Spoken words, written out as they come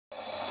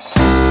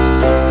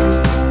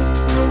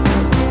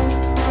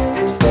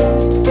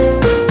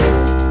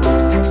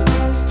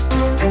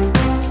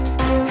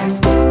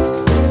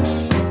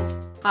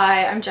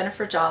I'm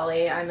Jennifer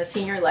Jolly. I'm a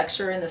senior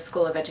lecturer in the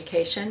School of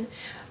Education.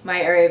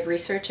 My area of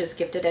research is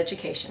gifted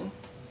education.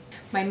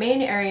 My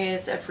main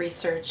areas of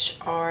research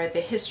are the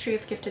history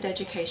of gifted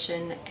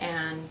education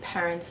and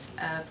parents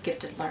of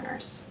gifted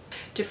learners,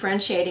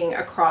 differentiating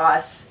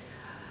across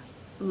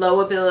low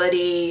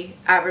ability,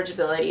 average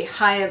ability,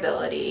 high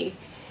ability.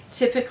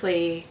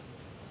 Typically,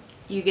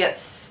 you get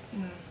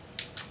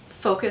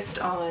focused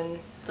on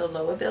the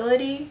low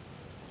ability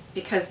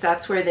because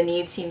that's where the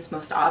need seems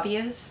most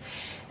obvious,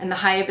 and the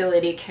high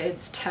ability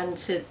kids tend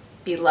to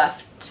be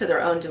left to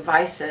their own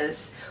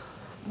devices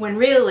when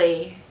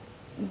really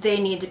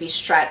they need to be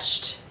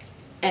stretched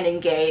and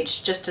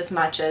engaged just as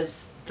much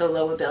as the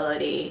low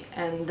ability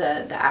and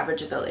the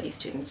average ability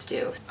students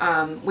do.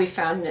 We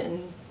found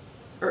in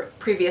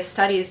previous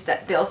studies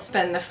that they'll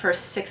spend the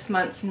first 6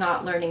 months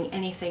not learning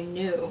anything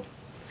new.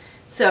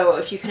 So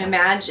if you can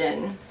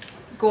imagine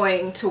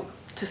going to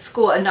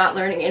school and not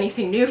learning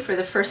anything new for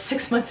the first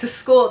 6 months of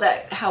school,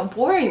 how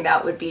boring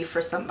that would be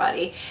for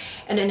somebody.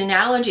 And an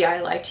analogy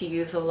I like to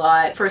use a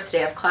lot first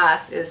day of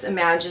class is,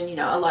 imagine,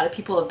 a lot of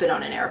people have been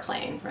on an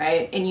airplane,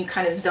 right? And you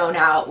kind of zone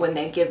out when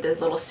they give this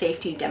little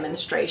safety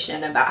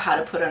demonstration about how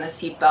to put on a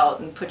seatbelt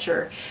and put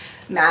your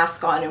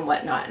mask on and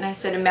whatnot. And I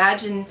said,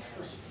 imagine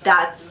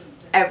that's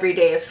every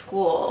day of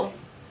school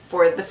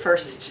for the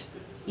first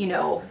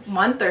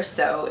month or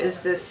so is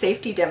this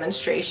safety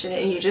demonstration,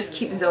 and you just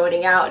keep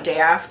zoning out day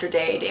after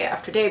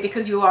day,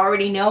 because you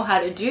already know how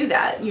to do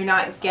that. You're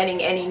not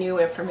getting any new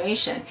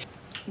information.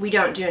 We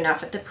don't do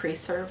enough at the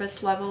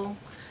pre-service level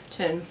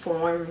to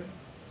inform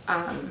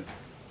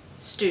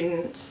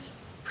students,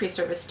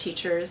 pre-service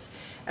teachers,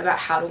 about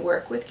how to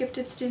work with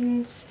gifted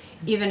students,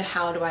 even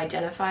how to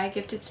identify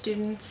gifted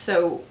students.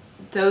 So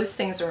those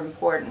things are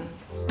important.